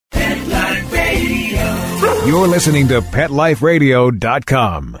You're listening to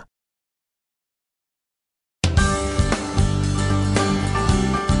PetLifeRadio.com.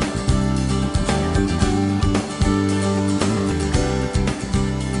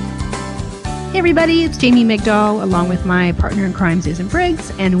 Hey everybody, it's Jamie Migdal along with my partner in crime, Susan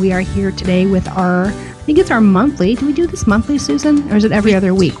Briggs, and we are here today with our, I think it's our monthly. Do we do this monthly, Susan? Or is it every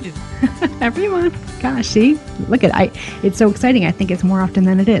other week? Every month. Gosh, see? Look at it's so exciting. I think it's more often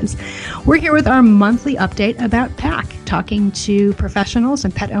than it is. We're here with our monthly update about PACC, talking to professionals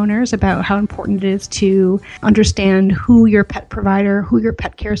and pet owners about how important it is to understand who your pet provider, who your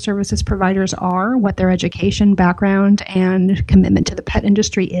pet care services providers are, what their education, background, and commitment to the pet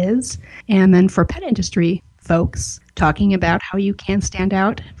industry is. And then for pet industry folks, talking about how you can stand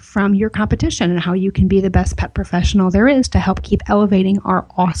out from your competition and how you can be the best pet professional there is to help keep elevating our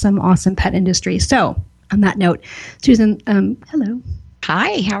awesome, awesome pet industry. So on that note, Susan, hello.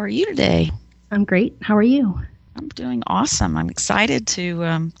 Hi, how are you today? I'm great. How are you? I'm doing awesome. I'm excited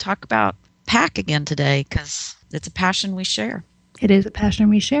to talk about PACC again today because it's a passion we share. It is a passion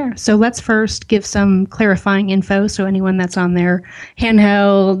we share. So let's first give some clarifying info so anyone that's on their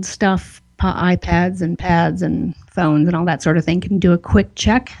handheld stuff, iPads and pads and phones and all that sort of thing can do a quick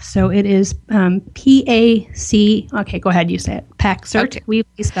check. So it is PAC. Okay, go ahead. You say it. PACCCert. Okay. Will you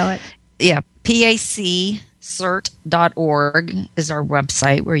please spell it? Yeah, PACCert.org is our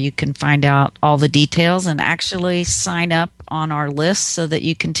website where you can find out all the details and actually sign up on our list so that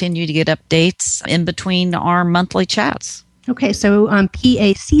you continue to get updates in between our monthly chats. Okay, so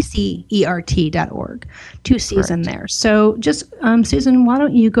PACCERT.org, 2 C's in there. So just, Susan, why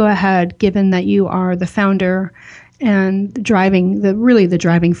don't you go ahead, given that you are the founder and the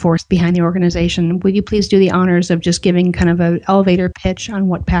driving force behind the organization, will you please do the honors of just giving kind of an elevator pitch on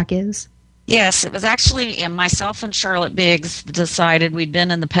what PACC is? Yes, it was actually myself and Charlotte Biggs decided we'd been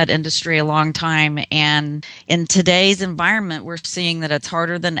in the pet industry a long time, and in today's environment, we're seeing that it's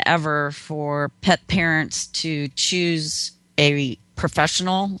harder than ever for pet parents to choose a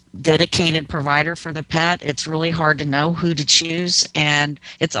professional, dedicated provider for the pet. It's really hard to know who to choose, and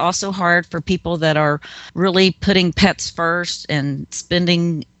it's also hard for people that are really putting pets first and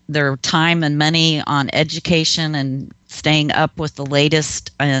spending their time and money on education and staying up with the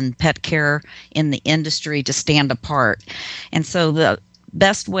latest in pet care in the industry to stand apart. And so the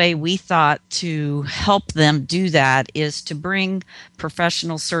best way we thought to help them do that is to bring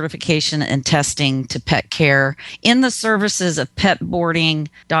professional certification and testing to pet care in the services of pet boarding,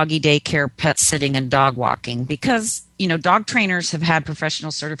 doggy daycare, pet sitting, and dog walking. Because, dog trainers have had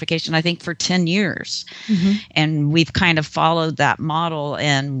professional certification, I think, for 10 years. Mm-hmm. And we've kind of followed that model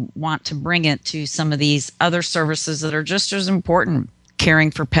and want to bring it to some of these other services that are just as important, caring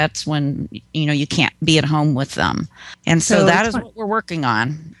for pets when you can't be at home with them. And so that is what we're working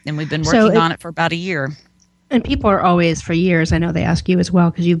on, and we've been working on it for about a year. And people are always, for years, I know they ask you as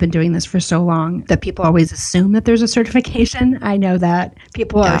well, because you've been doing this for so long, that people always assume that there's a certification. I know that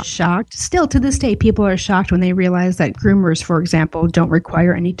people are shocked. Still to this day, people are shocked when they realize that groomers, for example, don't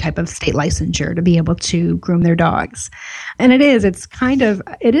require any type of state licensure to be able to groom their dogs. And it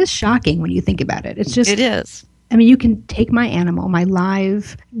is shocking when you think about it. It is. I mean, you can take my animal, my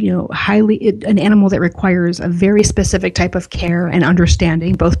live, an animal that requires a very specific type of care and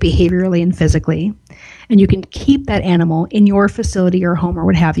understanding, both behaviorally and physically, and you can keep that animal in your facility or home or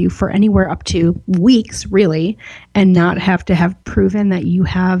what have you for anywhere up to weeks, really, and not have to have proven that you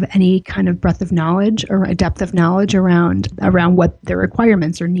have any kind of breadth of knowledge or a depth of knowledge around what their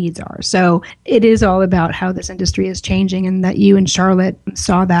requirements or needs are. So it is all about how this industry is changing, and that you and Charlotte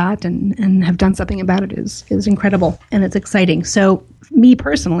saw that and have done something about it is incredible, and it's exciting. So me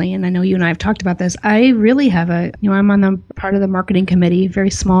personally, and I know you and I have talked about this, I really have I'm on the part of the marketing committee, very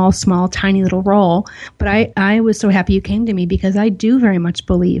small, tiny little role, but I was so happy you came to me because I do very much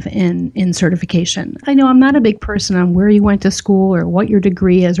believe in certification. I know I'm not a big person on where you went to school or what your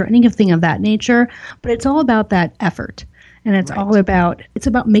degree is or anything of that nature, but it's all about that effort. And it's all about,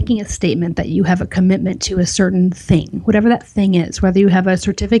 making a statement that you have a commitment to a certain thing, whatever that thing is, whether you have a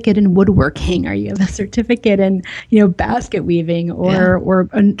certificate in woodworking or you have a certificate in, basket weaving or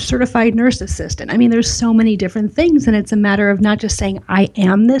a certified nurse assistant. I mean, there's so many different things, and it's a matter of not just saying, I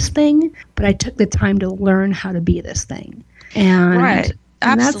am this thing, but I took the time to learn how to be this thing. And right.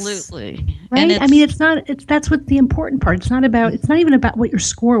 Absolutely. Right? I mean, that's what the important part. It's not even about what your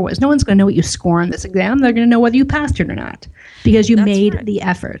score was. No one's going to know what you score on this exam. They're going to know whether you passed it or not because you made the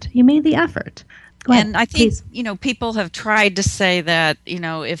effort. You made the effort. Go ahead, and I think, please. People have tried to say that,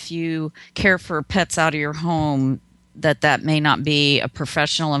 if you care for pets out of your home, that may not be a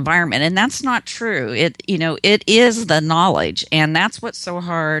professional environment, and that's not true. It is the knowledge, and that's what's so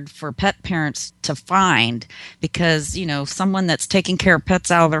hard for pet parents to find, because someone that's taking care of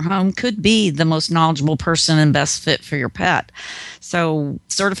pets out of their home could be the most knowledgeable person and best fit for your pet. So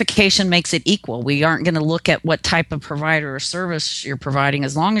certification makes it equal. We aren't going to look at what type of provider or service you're providing.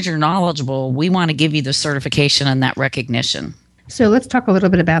 As long as you're knowledgeable, we want to give you the certification and that recognition. So let's talk a little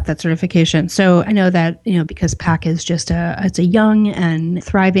bit about that certification. So I know that, because PAC is it's a young and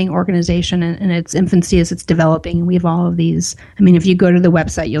thriving organization in its infancy as it's developing. We have all of these. I mean, if you go to the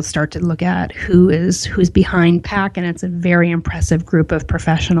website, you'll start to look at who's behind PAC, and it's a very impressive group of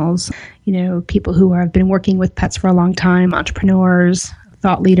professionals, people who have been working with pets for a long time, entrepreneurs,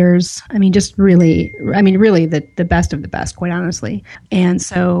 thought leaders. Really the best of the best, quite honestly. And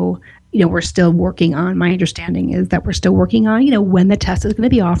so we're still working on, my understanding is that we're still working on, when the test is going to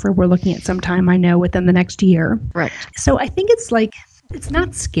be offered. We're looking at sometime, I know, within the next year. Right. So I think it's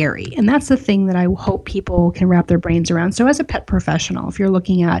not scary. And that's the thing that I hope people can wrap their brains around. So as a pet professional, if you're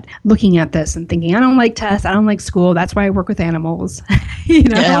looking at this and thinking, I don't like tests, I don't like school, that's why I work with animals,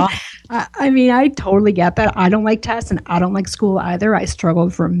 Yeah. I totally get that. I don't like tests and I don't like school either. I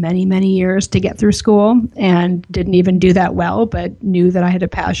struggled for many, many years to get through school and didn't even do that well, but knew that I had a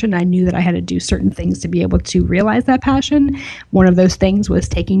passion. I knew that I had to do certain things to be able to realize that passion. One of those things was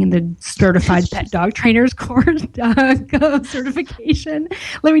taking the certified pet dog trainers course certification.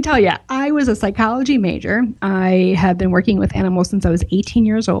 Let me tell you, I was a psychology major. I had been working with animals since I was 18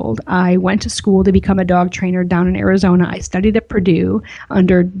 years old. I went to school to become a dog trainer down in Arizona. I studied at Purdue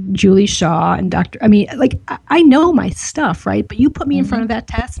under Julie Shaw and I know my stuff, right? But you put me in front of that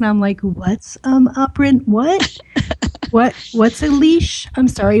test and I'm like, what's operant? What? What's a leash? I'm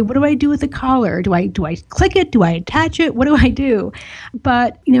sorry, what do I do with a collar? Do I click it? Do I attach it? What do I do?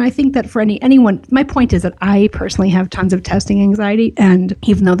 But I think that for anyone, my point is that I personally have tons of testing anxiety, and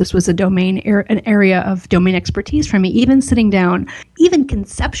even though this was an area of domain expertise for me, even sitting down, even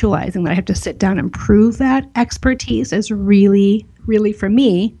conceptualizing that I have to sit down and prove that expertise is really for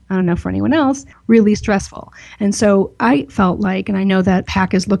me, I don't know for anyone else, really stressful. And so I felt like, and I know that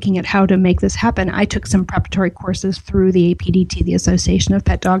PAC is looking at how to make this happen. I took some preparatory courses through the APDT, the Association of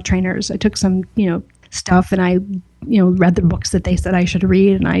Pet Dog Trainers. I took some, stuff, and I, read the books that they said I should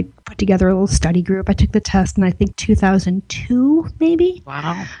read, and I put together a little study group. I took the test in, I think, 2002, maybe.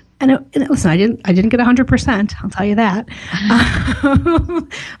 Wow. And listen, I didn't get 100%. I'll tell you that.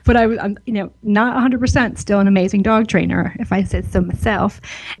 But I'm not 100%. Still an amazing dog trainer, if I say so myself.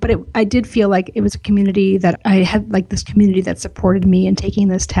 But I did feel like it was a community that I had, this community that supported me in taking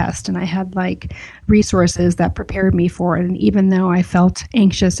this test, and I had resources that prepared me for it. And even though I felt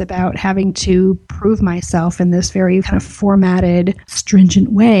anxious about having to prove myself in this very kind of formatted,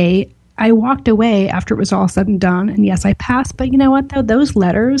 stringent way, I walked away after it was all said and done, and yes, I passed. But you know what, though? Those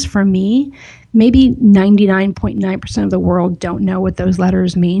letters, for me, maybe 99.9% of the world don't know what those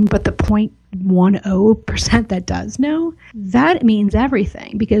letters mean, but the 0.10% that does know, that means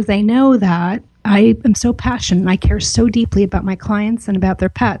everything, because they know that I am so passionate and I care so deeply about my clients and about their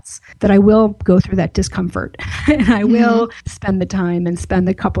pets that I will go through that discomfort and I will spend the time and spend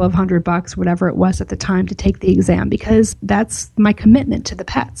a couple of $100, whatever it was at the time, to take the exam, because that's my commitment to the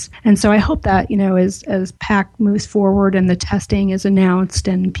pets. And so I hope that, as PAC moves forward and the testing is announced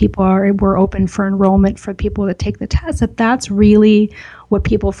and we're open for enrollment for people to take the test, that's really what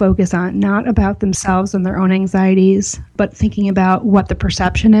people focus on, not about themselves and their own anxieties, but thinking about what the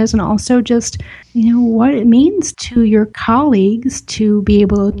perception is, and also just, what it means to your colleagues to be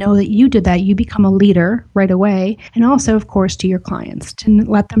able to know that you did that. You become a leader right away. And also, of course, to your clients, to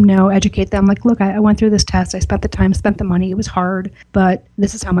let them know, educate them, look, I went through this test. I spent the time, spent the money. It was hard, but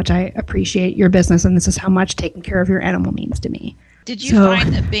this is how much I appreciate your business, and this is how much taking care of your animal means to me. Did you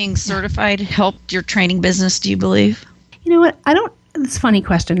find that being certified helped your training business, do you believe? You know what? It's a funny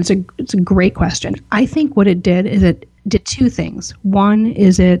question. It's a great question. I think what it did is it did two things. One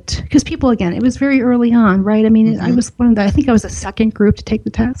is because people, again, it was very early on, right? I mean, I was I think I was the second group to take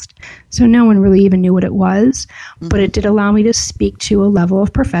the test. So no one really even knew what it was, but it did allow me to speak to a level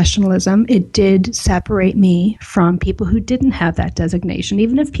of professionalism. It did separate me from people who didn't have that designation,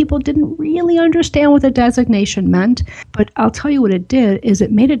 even if people didn't really understand what the designation meant. But I'll tell you what it did is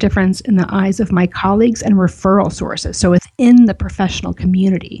it made a difference in the eyes of my colleagues and referral sources. So it's in the professional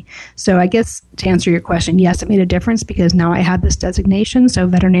community. So I guess to answer your question, yes, it made a difference, because now I had this designation. So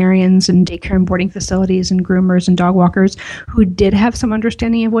veterinarians and daycare and boarding facilities and groomers and dog walkers who did have some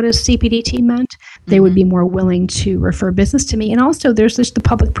understanding of what a CPDT meant, they would be more willing to refer business to me. And also there's just the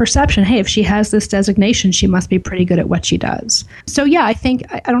public perception, hey, if she has this designation, she must be pretty good at what she does. So yeah, I think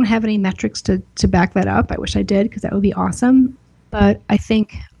I don't have any metrics to back that up. I wish I did, because that would be awesome. But I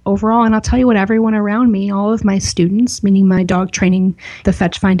think overall, and I'll tell you what, everyone around me, all of my students, meaning my dog training, the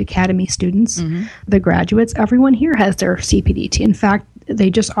Fetch Find Academy students, the graduates, everyone here has their CPDT. In fact, they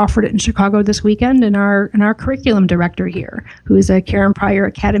just offered it in Chicago this weekend, and our curriculum director here, who is a Karen Pryor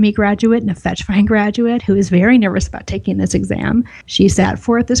Academy graduate and a Fetch Find graduate, who is very nervous about taking this exam, she sat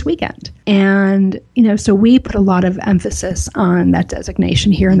for it this weekend. And, so we put a lot of emphasis on that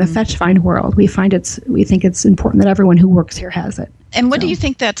designation here in the Fetch Find world. We think it's important that everyone who works here has it. And what do you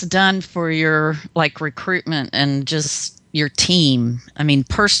think that's done for your recruitment and just your team? I mean,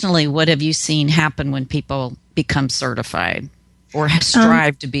 personally, what have you seen happen when people become certified or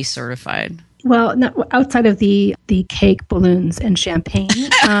strive to be certified? Well, no, outside of the cake, balloons, and champagne,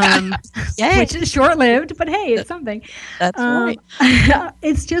 which is short-lived, but hey, it's something. That's right.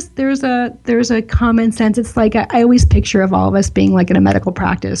 It's just there's a common sense. It's like I always picture of all of us being like in a medical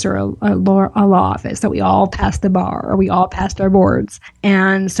practice or a law office, that we all passed the bar or we all passed our boards,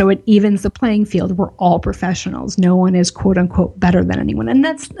 and so it evens the playing field. We're all professionals. No one is quote unquote better than anyone,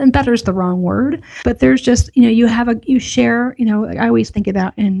 and better is the wrong word. But there's just you share. I always think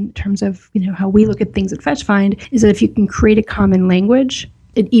about in terms of how we look at things at Fetch Find is that if you can create a common language,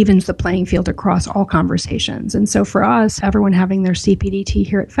 it evens the playing field across all conversations. And so for us, everyone having their CPDT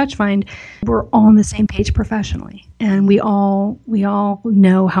here at Fetch Find, we're all on the same page professionally. And we all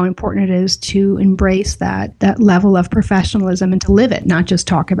know how important it is to embrace that level of professionalism and to live it, not just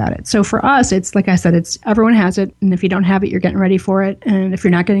talk about it. So for us, it's like I said, it's everyone has it. And if you don't have it, you're getting ready for it. And if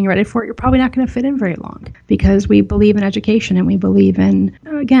you're not getting ready for it, you're probably not going to fit in very long, because we believe in education and we believe in,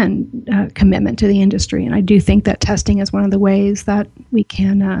 commitment to the industry. And I do think that testing is one of the ways that we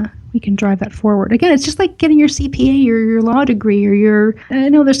can drive that forward. Again, it's just like getting your CPA or your law degree or I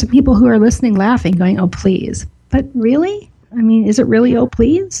know there's some people who are listening laughing going, oh, please. But really? I mean, is it really, oh,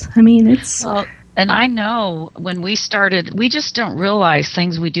 please? I mean, it's... Well, and I know when we started, we just don't realize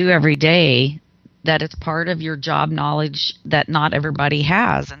things we do every day, that it's part of your job knowledge that not everybody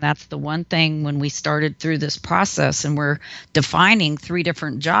has. And that's the one thing when we started through this process, and we're defining 3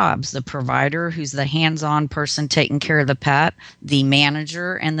 different jobs: the provider, who's the hands-on person taking care of the pet, the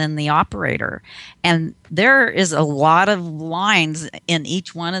manager, and then the operator. And there is a lot of lines in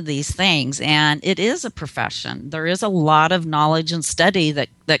each one of these things, and it is a profession. There is a lot of knowledge and study that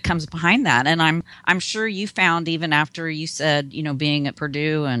comes behind that. And I'm sure you found, even after you said, being at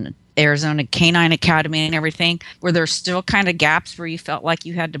Purdue and Arizona Canine Academy and everything, were there still kind of gaps where you felt like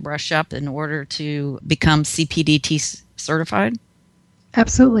you had to brush up in order to become CPDT certified?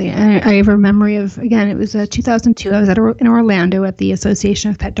 Absolutely. I have a memory of, again, it was 2002. I was in Orlando at the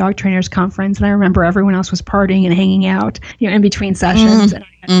Association of Pet Dog Trainers conference, and I remember everyone else was partying and hanging out, in between sessions.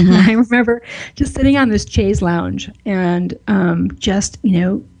 And I remember just sitting on this chaise lounge and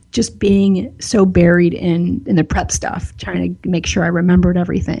just being so buried in the prep stuff, trying to make sure I remembered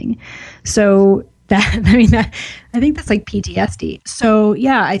everything. So I think that's like PTSD. So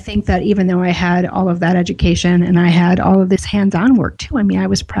yeah, I think that even though I had all of that education and I had all of this hands-on work too, I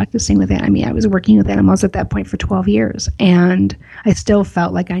was practicing with it. I was working with animals at that point for 12 years, and I still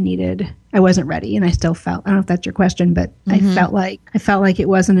felt like I wasn't ready, and I still felt, I don't know if that's your question, but I felt like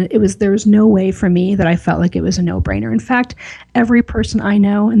there was no way for me that I felt like it was a no-brainer. In fact, every person I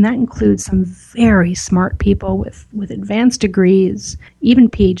know, and that includes some very smart people with advanced degrees, even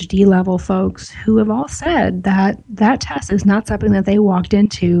PhD level folks, who have all said that test is not something that they walked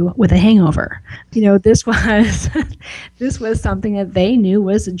into with a hangover. This was something that they knew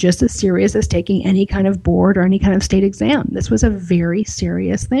was just as serious as taking any kind of board or any kind of state exam. This was a very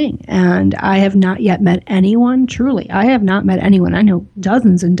serious thing. And I have not yet met anyone, truly, I have not met anyone. I know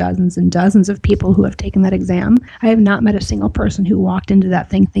dozens and dozens and dozens of people who have taken that exam. I have not met a single person who walked into that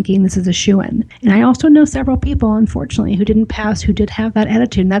thing thinking this is a shoo-in. And I also know several people, unfortunately, who didn't pass, who did have that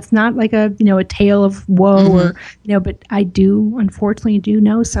attitude. And that's not like a tale of woe or, but I unfortunately do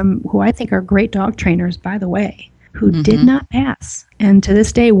know some who I think are great dog trainers, by the way, who did not pass and to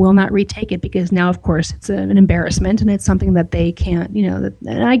this day will not retake it, because now, of course, it's an embarrassment and it's something that they can't,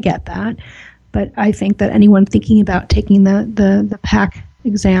 and I get that. But I think that anyone thinking about taking the PACCC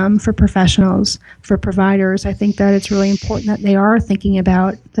exam for professionals, for providers, I think that it's really important that they are thinking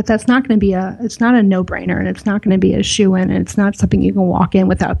about that's not going to be it's not a no-brainer, and it's not going to be a shoo-in, and it's not something you can walk in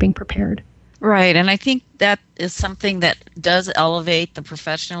without being prepared. Right. And I think that is something that does elevate the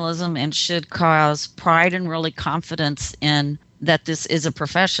professionalism and should cause pride and really confidence in that this is a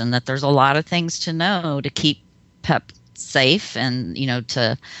profession, that there's a lot of things to know to keep pets safe and,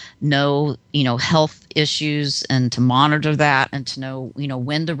 to know, health issues and to monitor that and to know,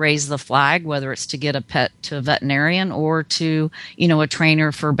 when to raise the flag, whether it's to get a pet to a veterinarian or to, a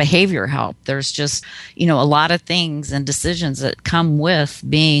trainer for behavior help. There's just, a lot of things and decisions that come with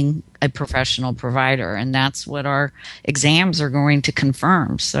being a professional provider, and that's what our exams are going to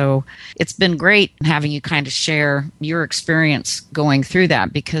confirm. So it's been great having you kind of share your experience going through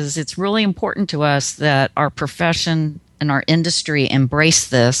that, because it's really important to us that our profession and our industry embrace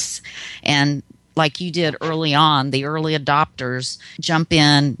this, and like you did early on, the early adopters jump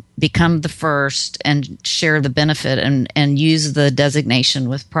in, become the first, and share the benefit and use the designation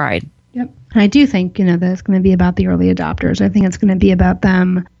with pride. Yep. And I do think, that it's going to be about the early adopters. I think it's going to be about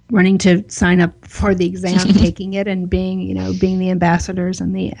them running to sign up for the exam, taking it, and being the ambassadors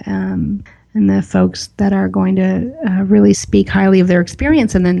and the folks that are going to really speak highly of their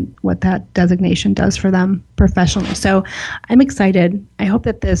experience and then what that designation does for them professionally. So I'm excited. I hope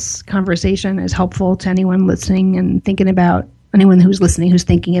that this conversation is helpful to anyone listening and thinking about, anyone who's listening who's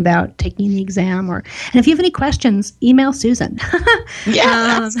thinking about taking the exam. And if you have any questions, email Susan.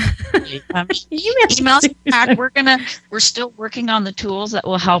 Yeah. Email back. We're still working on the tools that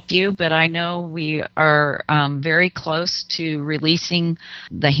will help you, but I know we are very close to releasing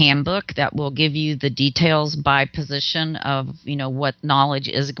the handbook that will give you the details by position of, what knowledge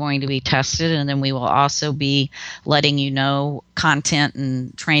is going to be tested. And then we will also be letting you know content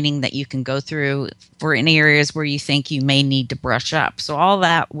and training that you can go through for any areas where you think you may need to brush up. So all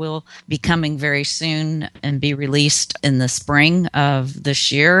that will be coming very soon and be released in the spring of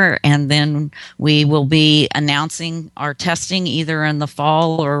this year. And then we will be announcing our testing either in the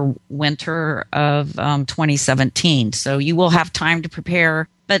fall or winter of 2017. So you will have time to prepare.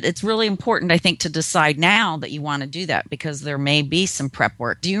 But it's really important, I think, to decide now that you want to do that, because there may be some prep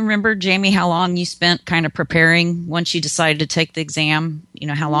work. Do you remember, Jamie, how long you spent kind of preparing once you decided to take the exam?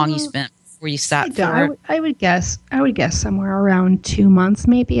 How long you spent before you sat for it? I would guess somewhere around 2 months,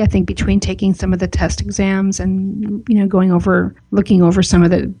 maybe. I think between taking some of the test exams and, looking over some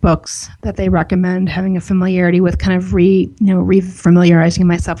of the books that they recommend, having a familiarity with kind of re-familiarizing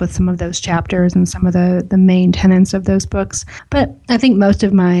myself with some of those chapters and some of the main tenets of those books. But I think most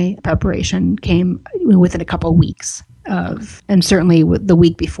of my preparation came within a couple of weeks and certainly the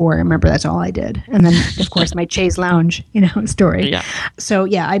week before. I remember that's all I did. And then, of course, my Chaise Lounge, story. Yeah. So,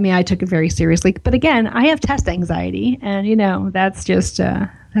 yeah, I took it very seriously. But again, I have test anxiety, and, that's just, I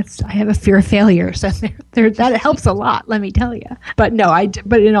have a fear of failure. So that helps a lot, let me tell you. But no,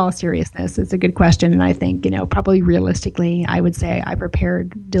 but in all seriousness, it's a good question. And I think, probably realistically, I would say I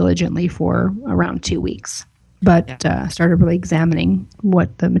prepared diligently for around 2 weeks. But started really examining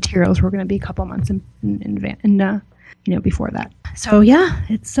what the materials were going to be a couple months before that. So yeah,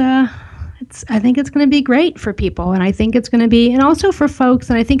 I think it's going to be great for people, and I think it's going to be, and also for folks,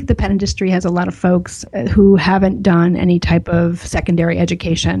 and I think the pet industry has a lot of folks who haven't done any type of secondary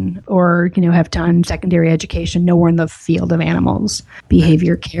education or, have done secondary education nowhere in the field of animals,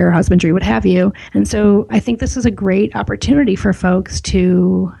 behavior care, husbandry, what have you. And so I think this is a great opportunity for folks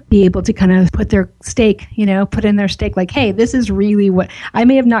to be able to kind of put in their stake, like, hey, this is really what, I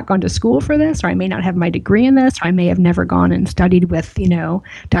may have not gone to school for this, or I may not have my degree in this, or I may have never gone and studied with,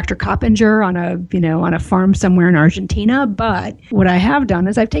 Dr. Coppinger on a farm somewhere in Argentina. But what I have done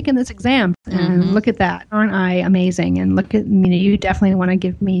is I've taken this exam, and look at that. Aren't I amazing? And look at, you definitely want to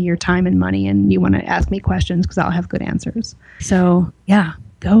give me your time and money, and you want to ask me questions because I'll have good answers. So yeah,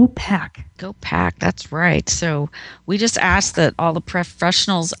 go PACC. Go PACC. That's right. So we just ask that all the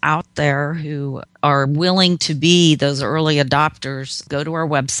professionals out there who are willing to be those early adopters go to our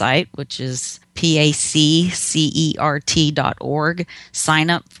website, which is PACCERT.org. Sign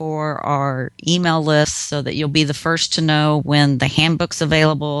up for our email list so that you'll be the first to know when the handbook's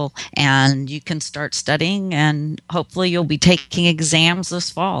available, and you can start studying, and hopefully you'll be taking exams this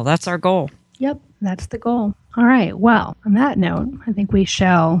fall. That's our goal. Yep, that's the goal. All right. Well, on that note, I think we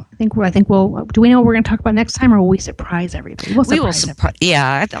shall. Do we know what we're going to talk about next time, or will we surprise everybody? We will surprise.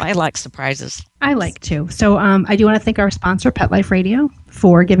 Yeah, I like surprises. I like to. So I do want to thank our sponsor, Pet Life Radio,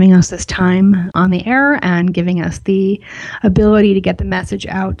 for giving us this time on the air and giving us the ability to get the message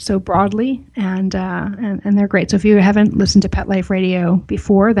out so broadly. And they're great. So if you haven't listened to Pet Life Radio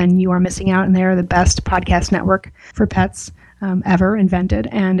before, then you are missing out, and they're the best podcast network for pets. ever invented.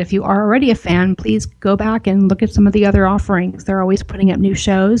 And if you are already a fan, please go back and look at some of the other offerings. They're always putting up new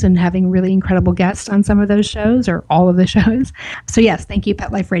shows and having really incredible guests on some of those shows or all of the shows. So yes, thank you,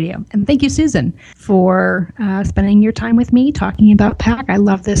 Pet Life Radio. And thank you, Susan, for spending your time with me talking about PAC. I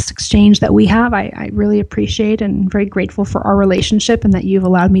love this exchange that we have. I really appreciate and very grateful for our relationship and that you've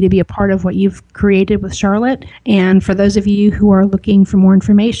allowed me to be a part of what you've created with Charlotte. And for those of you who are looking for more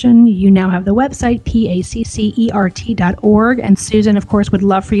information, you now have the website, paccert.org. And Susan, of course, would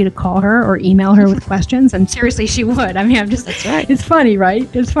love for you to call her or email her with questions. And seriously, she would. I mean, That's right. It's funny, right?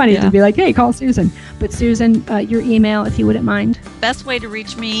 It's funny to be like, hey, call Susan. But Susan, your email, if you wouldn't mind. Best way to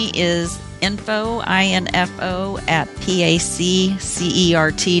reach me is info at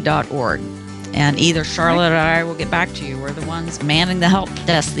paccert.org. And either Charlotte or I will get back to you. We're the ones manning the help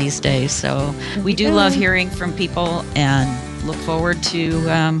desk these days. So we do love hearing from people and look forward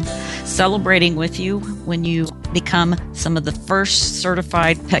to celebrating with you when you become some of the first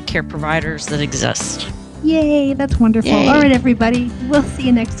certified pet care providers that exist. Yay, that's wonderful. Yay. All right, everybody. We'll see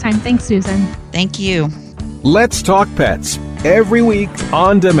you next time. Thanks, Susan. Thank you. Let's Talk Pets, every week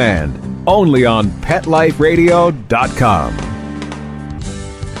on demand, only on PetLifeRadio.com.